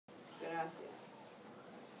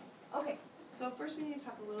So first we need to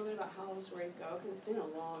talk a little bit about how the stories go, because it's been a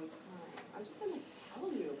long time. I've just been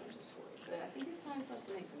telling you a bunch of stories, but I think it's time for us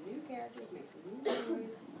to make some new characters, make some new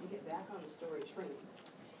stories, and get back on the story train.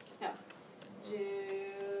 So,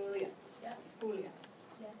 Julia. Yeah. Julia.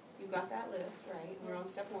 Yeah. You got that list, right? We're on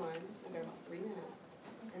step 1. I've got about 3 minutes.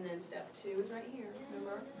 And then step 2 is right here,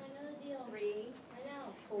 remember? I know the deal. 3, I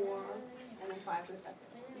know. 4, and then 5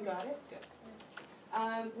 perspectives. You got it? Good.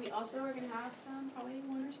 We also are going to have probably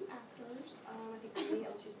 1 or 2 actors. I think maybe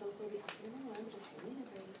Elchis Doso will be actor number 1, which is highly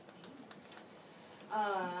integrated.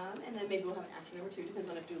 And then maybe we'll have an actor number 2, depends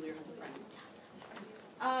on if Dudelier has a friend.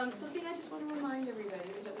 Something I just want to remind everybody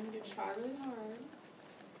is that we need to try really hard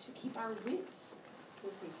to keep our wits. We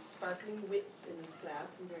have some sparkling wits in this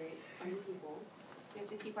class, some very funny people. We have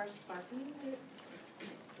to keep our sparkling wits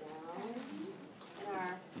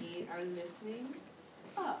down and our listening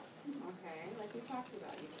up. Okay, like we talked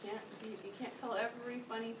about, you can't tell every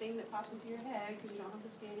funny thing that pops into your head because you don't have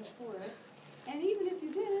the Spanish for it. And even if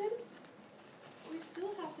you did, we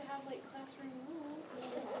still have to have like classroom rules. The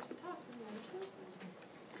other person talks and the other says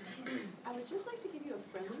something. I would just like to give you a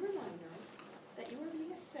friendly reminder that you are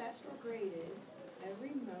being assessed or graded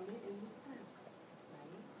every moment in this class.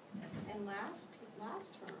 Right? And last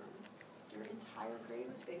term, your entire grade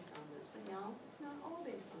was based on this, but now it's not all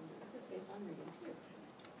based on this. It's based on reading too.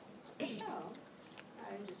 So,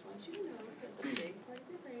 I just want you to know that's a big part of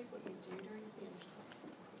your grade, what you do during Spanish class,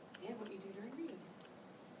 and what you do during reading.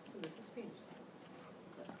 So this is Spanish class.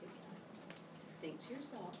 Let's get started. Think to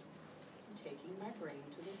yourself, I'm taking my brain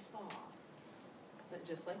to the spa. But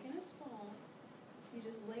just like in a spa, you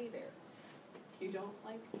just lay there. You don't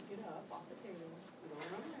get up off the table. You don't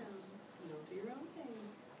run around. You don't do your own thing.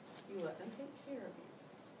 You let them take care of you.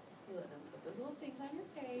 You let them put those little things on your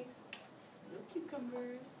face, little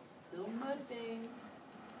cucumbers, little mud thing,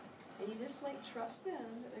 and you just trust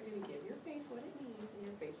them that they're going to give your face what it needs, and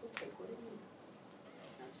your face will take what it needs.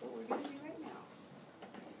 That's what we're going to do right now.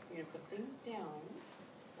 You're going to put things down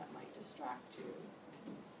that might distract you,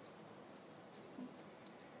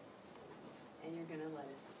 and you're going to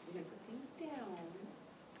put things down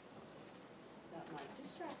that might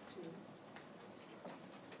distract you,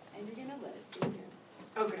 and you're going to let it sink in.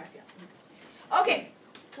 Oh, gracias. Okay,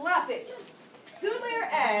 clase. Dudelier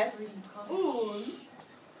es un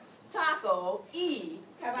taco y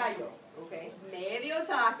caballo, okay? Medio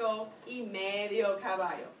taco y medio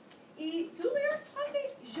caballo. Y Dudelier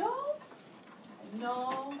hace yo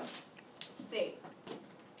no sé.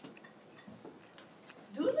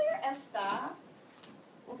 Dudelier está,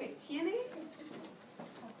 okay,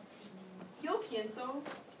 yo pienso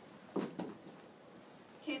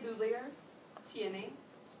que Dudelier tiene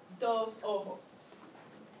 2 ojos.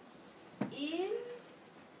 En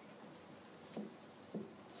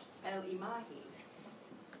el imagen,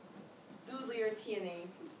 Dudelier tiene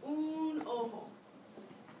un ojo.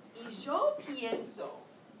 Y yo pienso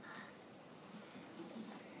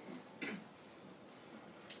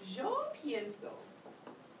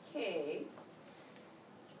que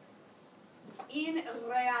en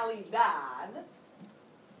realidad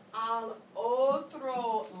al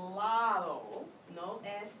otro lado, no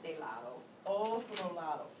este lado, otro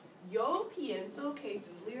lado. Yo pienso que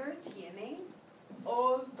Dudelier tiene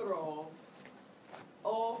otro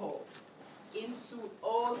ojo en su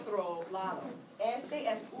otro lado. Este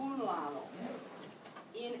es un lado.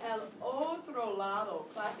 En el otro lado,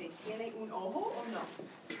 clase, ¿tiene un ojo o no?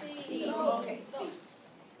 Sí. Ok, sí.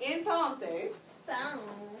 Entonces, Sound.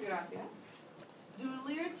 gracias.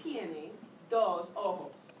 Dudelier tiene 2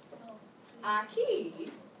 ojos.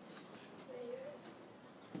 Aquí,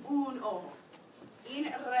 un ojo. En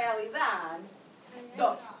realidad,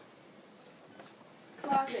 2.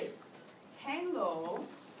 Clase, tengo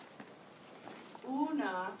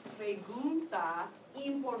una pregunta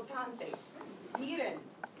importante. Miren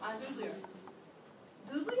a Dudelier.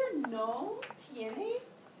 ¿Dudelier no tiene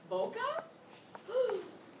boca?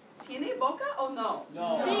 ¿Tiene boca o no?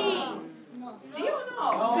 No. Sí. No. ¿Sí o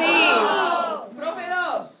no? Sí. Profe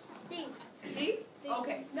 2. Sí. ¿Sí? Sí. Ok.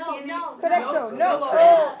 No, ¿Tiene? no. Correcto, No. no.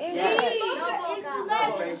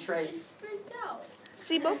 No, Very trace.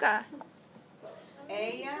 Sí, boca.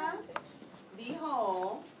 Ella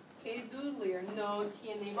dijo que Dudelier no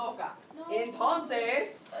tiene boca. No.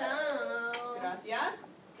 Entonces, Sound. gracias,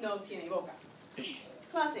 no tiene boca.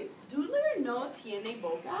 Clase, Dudelier no tiene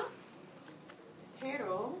boca,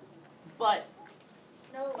 pero,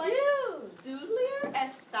 No. Dudelier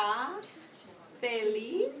está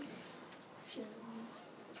feliz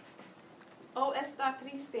o está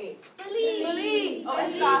triste. Feliz. O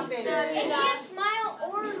está feliz. It can't smile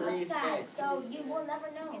or look sad, so you will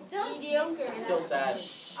never know. Still sad.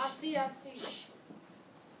 Así. I'll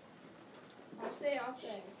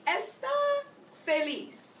say. Está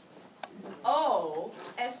feliz. O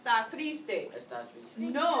está triste.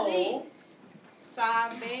 No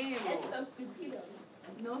sabemos.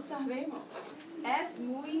 No sabemos. Es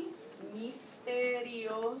muy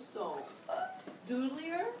misterioso.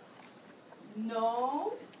 Dudelier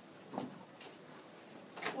no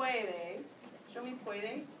puede. Show me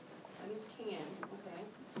puede. That means can. Okay.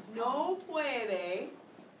 No puede.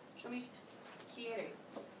 Show me quiere.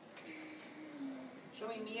 Show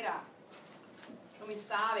me mira. Show me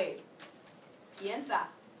sabe. Piensa.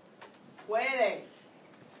 Puede.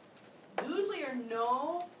 Dudelier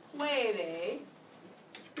no puede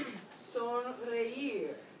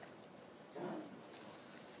sonreír.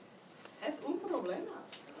 Es un problema.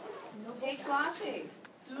 ¿Qué clase?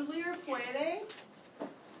 ¿Dudelier puede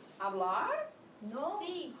hablar? No.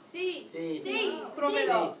 Sí.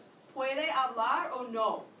 Proveedor. ¿Puede hablar o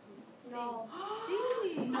no? No.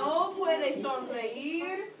 No puede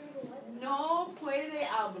sonreír. No puede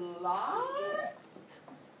hablar.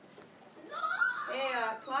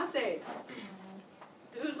 Clase.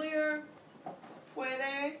 Dudelier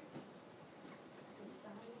puede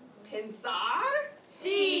pensar.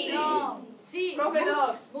 Sí. No. Sí. Profe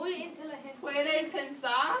 2. Muy inteligente. ¿Puede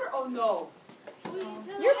pensar o no? Muy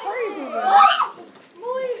inteligente. You're party pooper.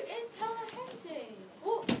 Muy inteligente.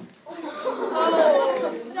 Oh.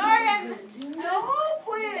 Sorry, No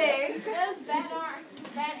puede. that was bad arm.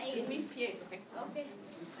 Bad aim. Mis pies, okay. Okay.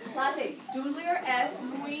 Clase. Dudelier es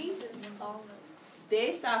muy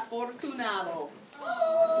desafortunado.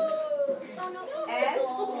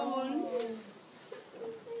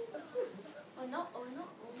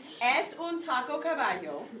 Es un taco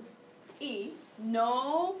caballo y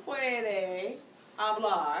no puede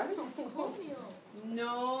hablar,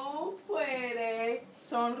 no puede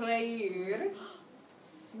sonreír,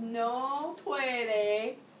 no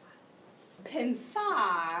puede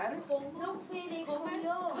pensar,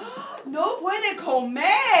 no puede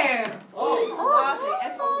comer. Oh, clase,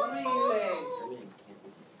 es horrible.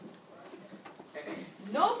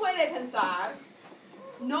 No puede pensar,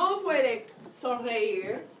 no puede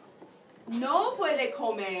sonreír, no puede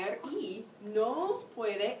comer y no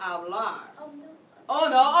puede hablar. Oh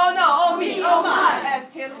no, oh my. Es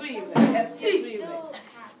terrible, es terrible.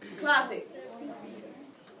 Clase.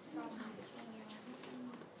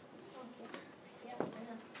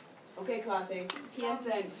 Ok, clase.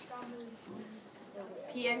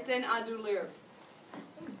 Piensen a Dudelier.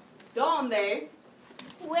 ¿Dónde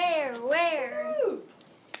Where?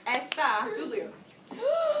 está Dudelier?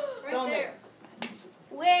 ¿Dónde?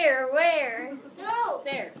 Where? No.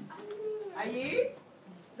 There. Allí?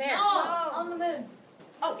 There. No. On the moon.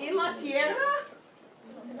 Oh, en la tierra?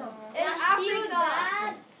 En La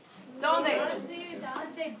África. ¿Dónde?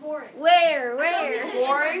 Where?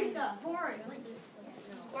 Boring.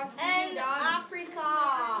 En África.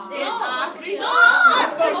 En No. África.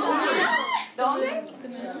 ¿Dónde?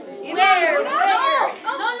 En Where? la luna?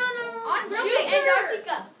 On Jupiter.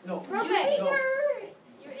 No.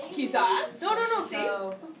 Quizás. No. So,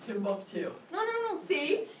 Timbuktu. No.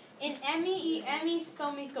 sí. In Emmy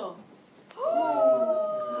stomach.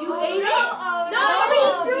 You ate it? No, he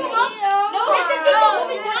threw up. No, this is the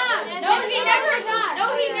only time. No,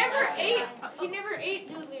 he never ate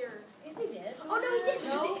Dudelier. Yes, he did. Oh no, he didn't.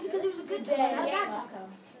 No, because it was a good day.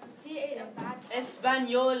 He ate a bad.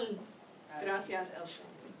 Español. Gracias, Elsa.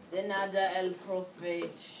 De nada el profe.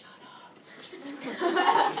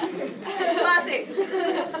 Clase.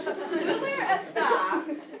 Dudelier está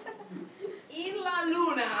en la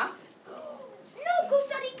luna. No,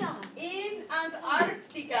 Costa Rica. En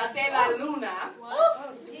Antártica de la luna.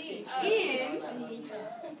 Oh, sí.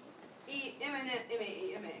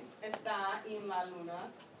 M está en la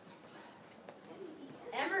luna.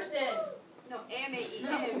 Emerson. No, M.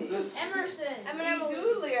 Emerson. Y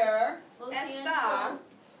Dudelier está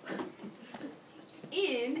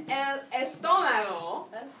en el estómago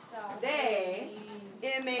de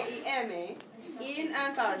M en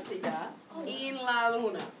Antártica en la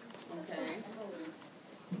luna. Okay.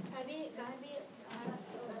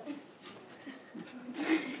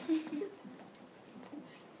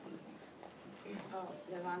 Oh,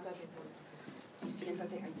 levántate y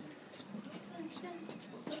siéntate allí.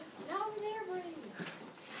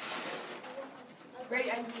 Ready,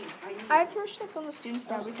 allí. I have permission to film the students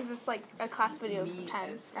now because it's like a class video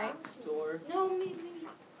time, right? Door. No, me.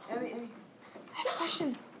 Emmy. I have a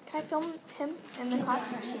question. Can I film him in the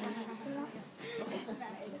class?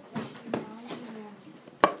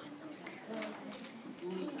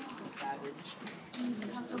 Savage.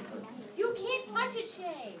 You can't touch it,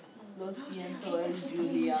 Shay. Lo siento, es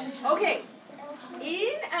Julia. Ok.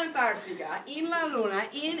 En Antártica, en la luna,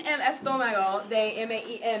 en el estómago de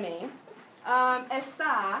M.I.M.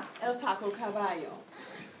 Está el taco caballo.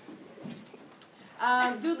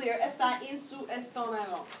 Dudelier está en su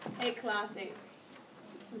estómago. Hey, clase.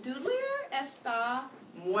 ¿Dudelier está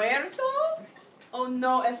muerto o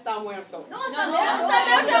no está muerto? No está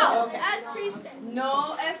muerto. Ok. Es triste.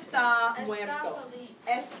 No está muerto.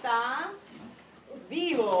 Está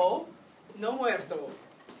vivo, no muerto.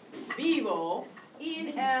 Vivo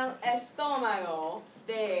en el estómago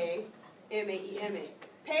de M.I.M.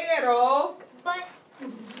 Pero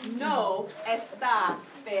no está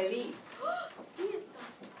feliz. Sí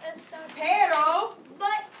está. Pero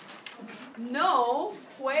no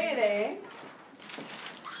puede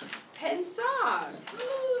pensar,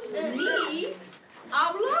 ni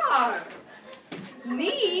hablar,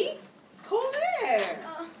 ni comer.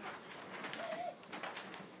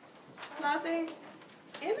 Clase,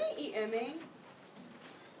 M.I.M.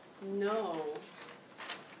 no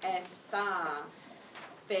está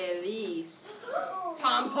feliz.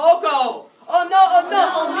 Tampoco. Oh no,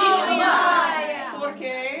 mira.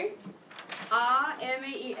 Porque a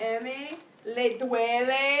M.I.M. le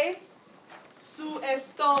duele su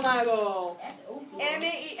estómago.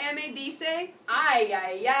 M.I.M. dice, ay,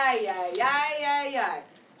 ay, ay, ay, ay, ay, ay.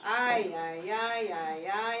 Ay, ay, ay, ay,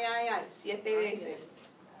 ay, ay, ay. 7 veces.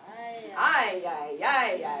 Ay, ay,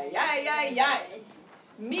 ay, ay, ay, ay, ay.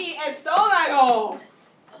 Mi estómago.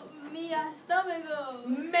 Mi estómago.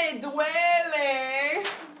 Me duele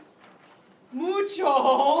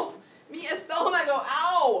mucho. Mi estómago.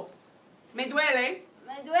 Au. Me duele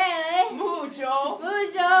Me duele mucho.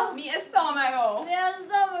 mucho. Mi estómago. Mi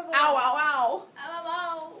estómago. Au, au, au.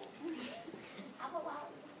 Au.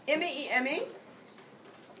 M.I.M.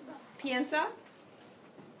 piensa.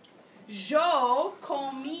 Yo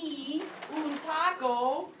comí un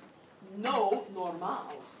taco no normal.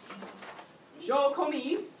 Yo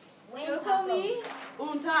comí Yo comí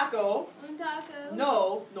un taco un taco.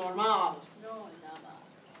 no normal. No, nada.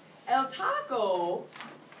 El taco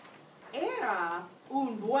era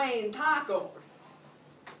un buen taco.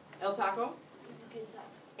 El taco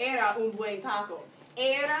era un buen taco.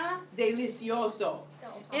 Era delicioso.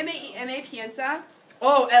 M.I.M. piensa,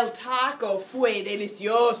 oh, el taco fue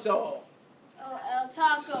delicioso. Oh, el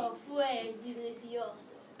taco fue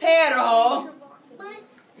delicioso. Pero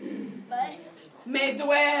But me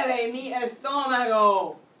duele mi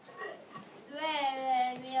estómago.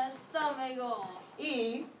 duele mi estómago.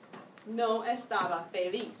 Y no estaba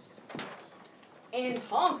feliz.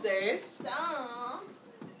 Entonces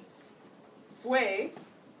fue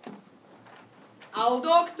al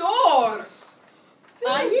doctor.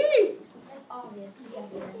 Allí. That's obvious. He's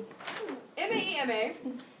gonna M.I.M.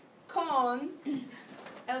 con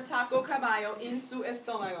el taco caballo en su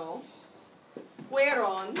estómago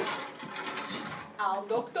fueron al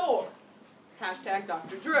doctor. Hashtag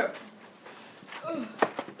Dr. Drew.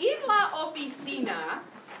 En la oficina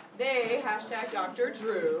de hashtag Dr.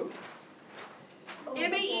 Drew,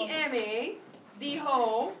 M.I.M.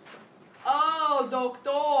 dijo, oh,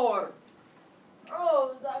 doctor,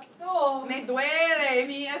 Oh, doctor. me duele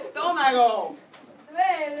mi estómago.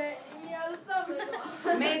 Duele mi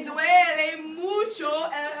estómago. Me duele mucho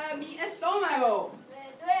mi estómago.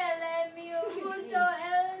 Me duele mucho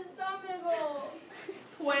el estómago.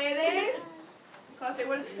 ¿Puedes? Clase,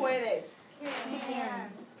 what is puedes?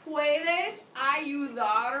 Can. ¿Puedes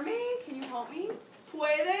ayudarme? Can you help me?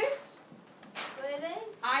 ¿Puedes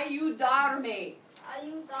 ¿Puedes ayudarme?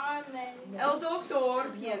 ayudarme? El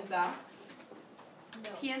doctor piensa.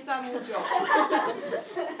 Piensa mucho.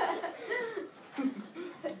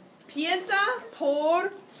 Piensa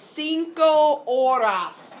por 5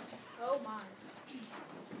 horas. Oh my.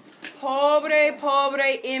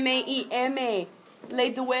 Pobre M.I.M.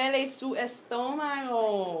 Le duele su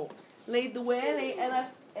estómago. Le duele el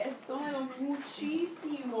estómago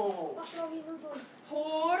muchísimo.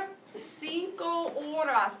 Por 5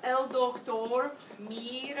 horas el doctor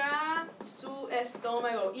mira su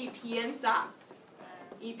estómago y piensa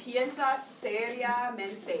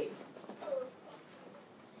seriamente.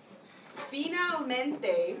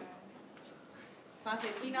 Finalmente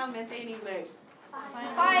en inglés.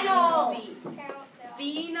 Final. Sí.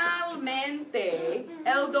 Finalmente,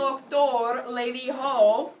 el doctor le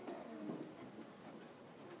dijo,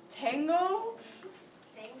 tengo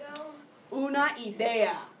una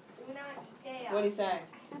idea. What do you say?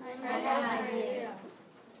 Una idea.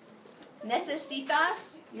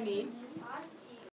 Necesitas, you need,